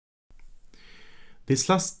This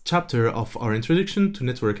last chapter of our introduction to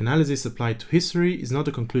network analysis applied to history is not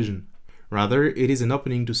a conclusion. Rather, it is an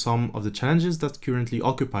opening to some of the challenges that currently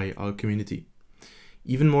occupy our community.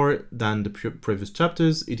 Even more than the previous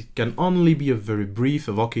chapters, it can only be a very brief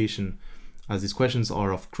evocation, as these questions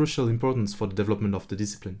are of crucial importance for the development of the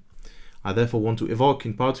discipline. I therefore want to evoke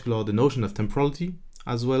in particular the notion of temporality,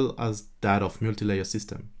 as well as that of multi-layer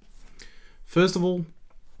system. First of all,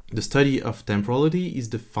 the study of temporality is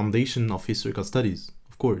the foundation of historical studies,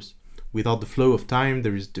 of course. Without the flow of time,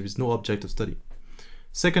 there is no object of study.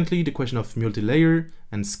 Secondly, the question of multi-layer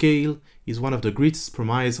and scale is one of the greatest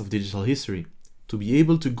promise of digital history. To be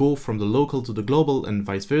able to go from the local to the global and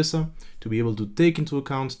vice versa, to be able to take into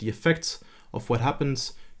account the effects of what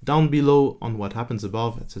happens down below on what happens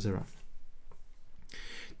above, etc.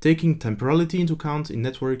 Taking temporality into account in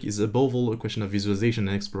network is above all a question of visualization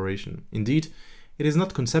and exploration. Indeed, it is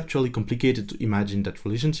not conceptually complicated to imagine that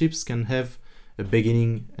relationships can have a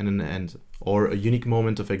beginning and an end, or a unique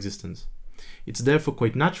moment of existence. It's therefore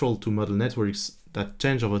quite natural to model networks that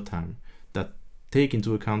change over time, that take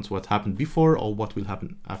into account what happened before or what will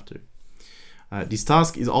happen after. This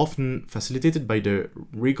task is often facilitated by the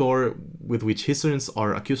rigor with which historians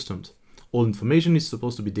are accustomed. All information is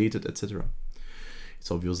supposed to be dated, etc.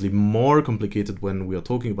 It's obviously more complicated when we are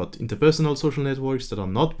talking about interpersonal social networks that are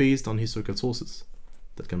not based on historical sources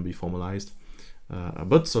that can be formalized,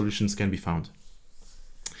 but solutions can be found.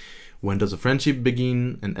 When does a friendship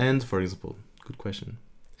begin and end, for example? Good question.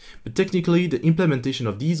 But technically, the implementation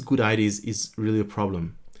of these good ideas is really a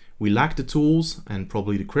problem. We lack the tools and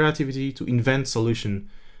probably the creativity to invent solutions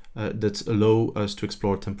that allow us to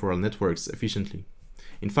explore temporal networks efficiently.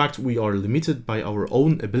 In fact, we are limited by our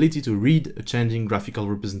own ability to read a changing graphical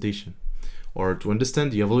representation, or to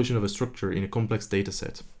understand the evolution of a structure in a complex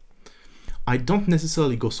dataset. I don't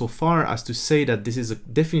necessarily go so far as to say that this is a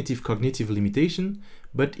definitive cognitive limitation,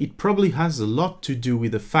 but it probably has a lot to do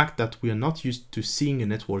with the fact that we are not used to seeing a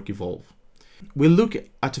network evolve. We'll look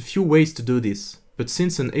at a few ways to do this, but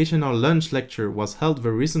since an H&R lunch lecture was held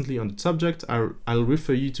very recently on the subject, I'll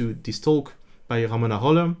refer you to this talk by Ramona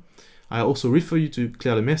Roller. I also refer you to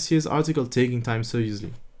Claire Lemercier's article Taking Time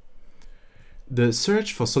Seriously. The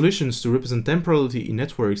search for solutions to represent temporality in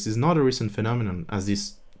networks is not a recent phenomenon, as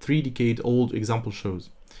this 3-decade-old example shows.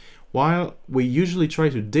 While we usually try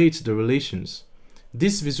to date the relations,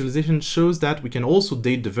 this visualization shows that we can also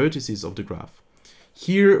date the vertices of the graph.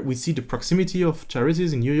 Here we see the proximity of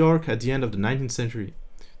charities in New York at the end of the 19th century.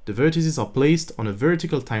 The vertices are placed on a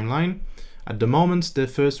vertical timeline at the moment their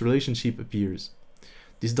first relationship appears.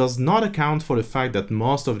 This does not account for the fact that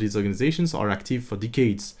most of these organizations are active for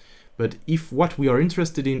decades, but if what we are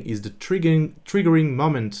interested in is the triggering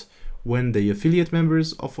moment when they affiliate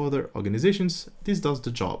members of other organizations, this does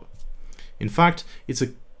the job. In fact, it's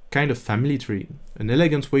a kind of family tree, an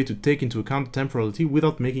elegant way to take into account temporality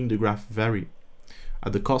without making the graph vary,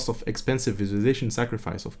 at the cost of expensive visualization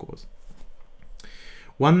sacrifice, of course.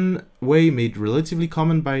 One way made relatively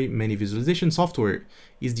common by many visualization software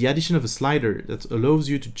is the addition of a slider that allows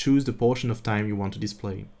you to choose the portion of time you want to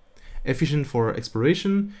display. Efficient for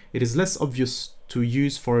exploration, it is less obvious to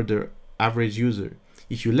use for the average user.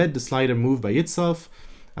 If you let the slider move by itself,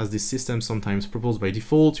 as this system sometimes proposes by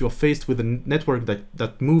default, you are faced with a network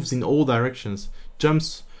that moves in all directions,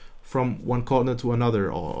 jumps from one corner to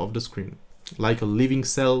another of the screen, like a living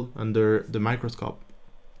cell under the microscope.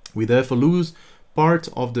 We therefore lose part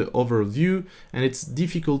of the overall view, and it's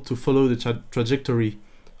difficult to follow the trajectory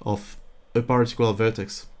of a particular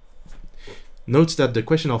vertex. Note that the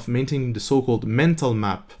question of maintaining the so-called mental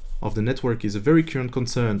map of the network is a very current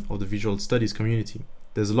concern of the visual studies community.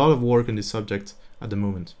 There's a lot of work on this subject at the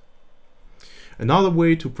moment. Another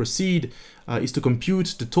way to proceed is to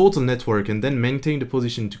compute the total network and then maintain the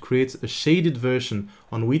position to create a shaded version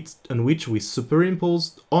on which we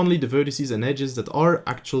superimpose only the vertices and edges that are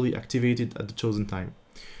actually activated at the chosen time.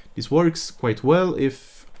 This works quite well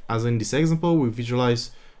if, as in this example, we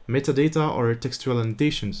visualize metadata or textual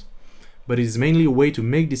annotations, but it is mainly a way to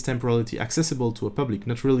make this temporality accessible to a public,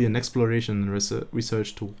 not really an exploration and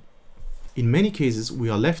research tool. In many cases, we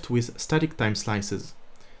are left with static time slices.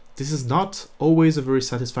 This is not always a very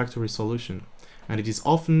satisfactory solution, and it is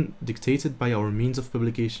often dictated by our means of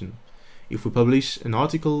publication. If we publish an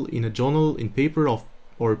article in a journal in paper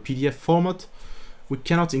or PDF format, we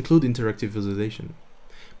cannot include interactive visualization.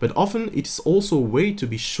 But often it is also a way to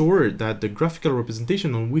be sure that the graphical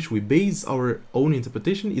representation on which we base our own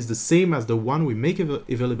interpretation is the same as the one we make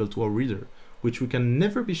available to our reader, which we can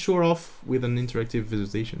never be sure of with an interactive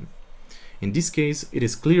visualization. In this case, it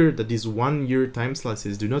is clear that these one-year time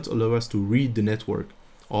slices do not allow us to read the network,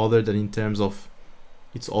 other than in terms of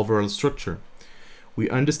its overall structure. We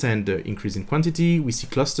understand the increase in quantity, we see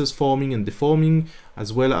clusters forming and deforming,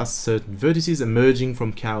 as well as certain vertices emerging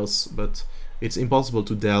from chaos, but it's impossible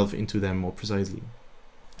to delve into them more precisely.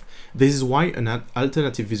 This is why an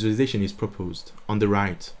alternative visualization is proposed. On the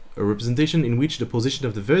right, a representation in which the position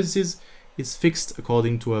of the vertices is fixed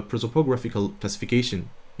according to a prosopographical classification,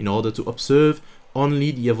 in order to observe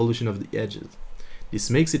only the evolution of the edges. This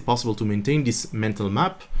makes it possible to maintain this mental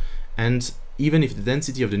map, and even if the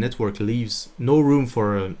density of the network leaves no room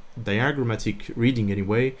for a diagrammatic reading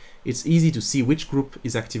anyway, it's easy to see which group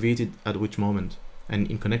is activated at which moment, and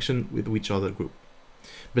in connection with which other group.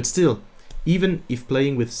 But still, even if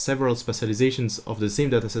playing with several specializations of the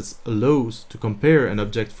same datasets allows to compare an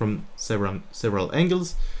object from several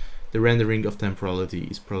angles, the rendering of temporality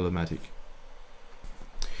is problematic.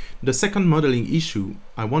 The second modeling issue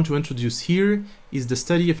I want to introduce here is the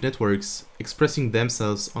study of networks expressing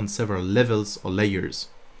themselves on several levels or layers.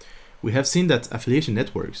 We have seen that affiliation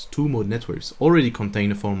networks, two-mode networks, already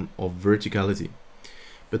contain a form of verticality.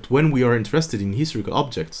 But when we are interested in historical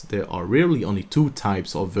objects, there are rarely only two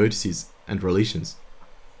types of vertices and relations.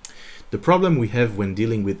 The problem we have when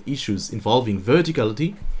dealing with issues involving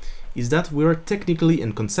verticality is that we are technically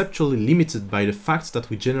and conceptually limited by the fact that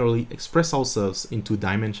we generally express ourselves in 2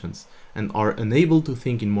 dimensions and are unable to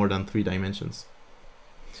think in more than 3 dimensions.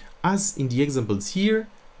 As in the examples here,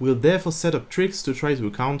 we'll therefore set up tricks to try to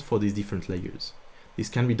account for these different layers. This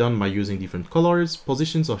can be done by using different colors,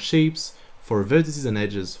 positions or shapes for vertices and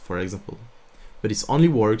edges, for example. But this only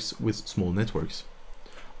works with small networks.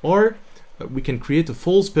 Or we can create a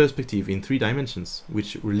false perspective in 3 dimensions,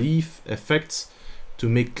 which relief effects to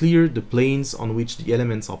make clear the planes on which the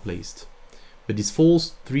elements are placed. But this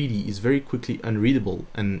false 3D is very quickly unreadable,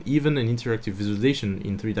 and even an interactive visualization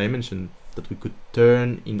in 3 dimensions that we could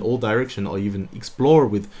turn in all directions or even explore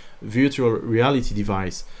with virtual reality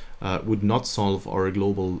device would not solve our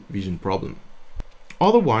global vision problem.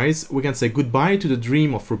 Otherwise, we can say goodbye to the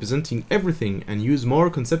dream of representing everything and use more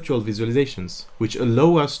conceptual visualizations, which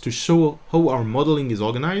allow us to show how our modeling is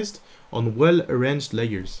organized on well-arranged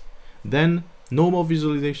layers. Then, no more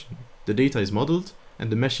visualization. The data is modeled and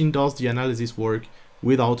the machine does the analysis work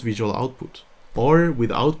without visual output, or with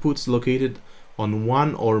outputs located on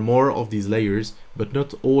one or more of these layers, but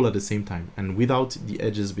not all at the same time, and without the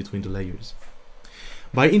edges between the layers.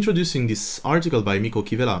 By introducing this article by Mikko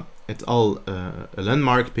Kivela et al., a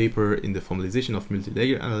landmark paper in the formalization of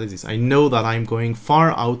multi-layer analysis, I know that I'm going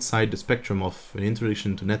far outside the spectrum of an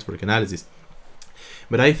introduction to network analysis.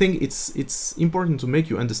 But I think it's important to make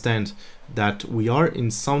you understand that we are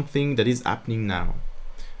in something that is happening now.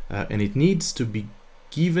 And it needs to be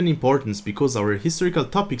given importance because our historical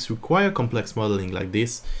topics require complex modeling like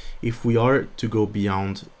this if we are to go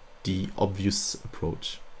beyond the obvious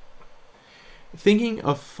approach. Thinking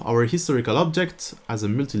of our historical object as a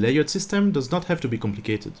multi-layered system does not have to be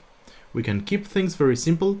complicated. We can keep things very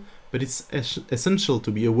simple, but it's essential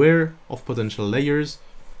to be aware of potential layers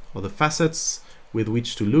or the facets with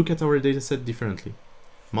which to look at our dataset differently.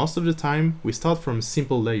 Most of the time, we start from a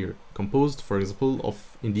simple layer, composed, for example,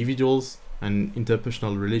 of individuals and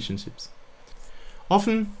interpersonal relationships.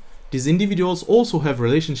 Often, these individuals also have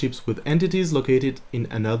relationships with entities located in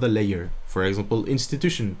another layer, for example,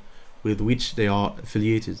 institution, with which they are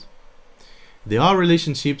affiliated. There are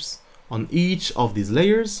relationships on each of these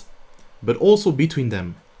layers, but also between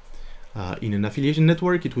them. In an affiliation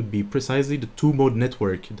network, it would be precisely the two-mode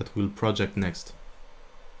network that we'll project next.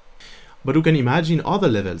 But we can imagine other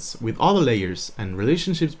levels with other layers and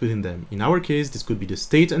relationships between them. In our case, this could be the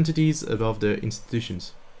state entities above the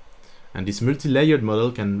institutions. And this multi-layered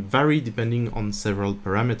model can vary depending on several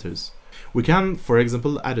parameters. We can, for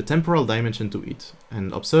example, add a temporal dimension to it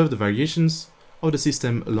and observe the variations of the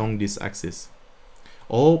system along this axis.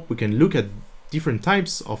 Or we can look at different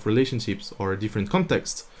types of relationships or different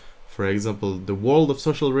contexts. For example, the world of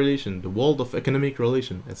social relation, the world of economic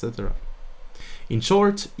relation, etc. In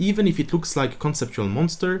short, even if it looks like a conceptual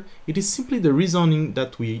monster, it is simply the reasoning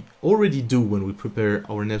that we already do when we prepare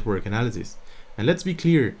our network analysis. And let's be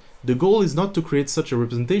clear, the goal is not to create such a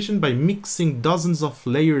representation by mixing dozens of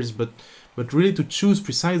layers, but really to choose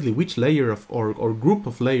precisely which layer or group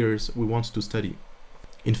of layers we want to study.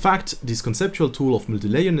 In fact, this conceptual tool of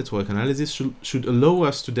multi-layer network analysis should allow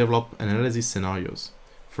us to develop analysis scenarios.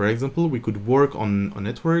 For example, we could work on a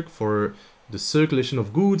network for the circulation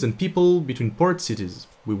of goods and people between port cities.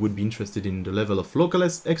 We would be interested in the level of local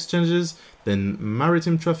exchanges, then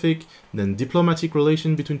maritime traffic, then diplomatic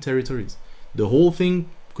relation between territories. The whole thing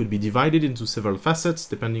could be divided into several facets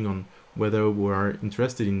depending on whether we are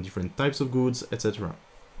interested in different types of goods, etc.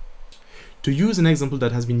 To use an example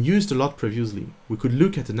that has been used a lot previously, we could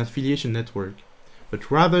look at an affiliation network. But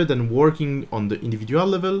rather than working on the individual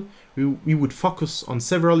level, we would focus on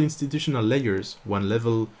several institutional layers, one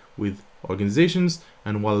level with organizations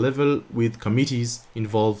and one level with committees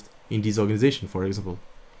involved in this organization, for example.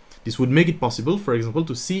 This would make it possible, for example,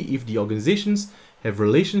 to see if the organizations have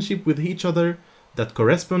relationship with each other that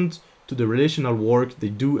correspond to the relational work they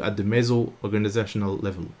do at the meso-organizational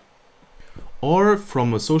level. Or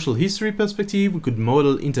from a social history perspective, we could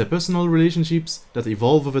model interpersonal relationships that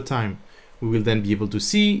evolve over time. We will then be able to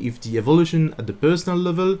see if the evolution at the personal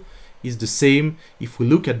level is the same if we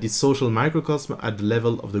look at this social microcosm at the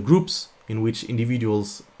level of the groups in which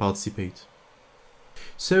individuals participate.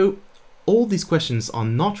 So, all these questions are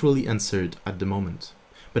not really answered at the moment,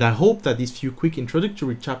 but I hope that these few quick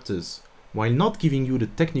introductory chapters, while not giving you the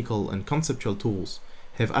technical and conceptual tools,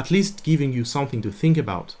 have at least given you something to think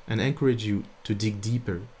about and encourage you to dig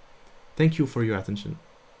deeper. Thank you for your attention.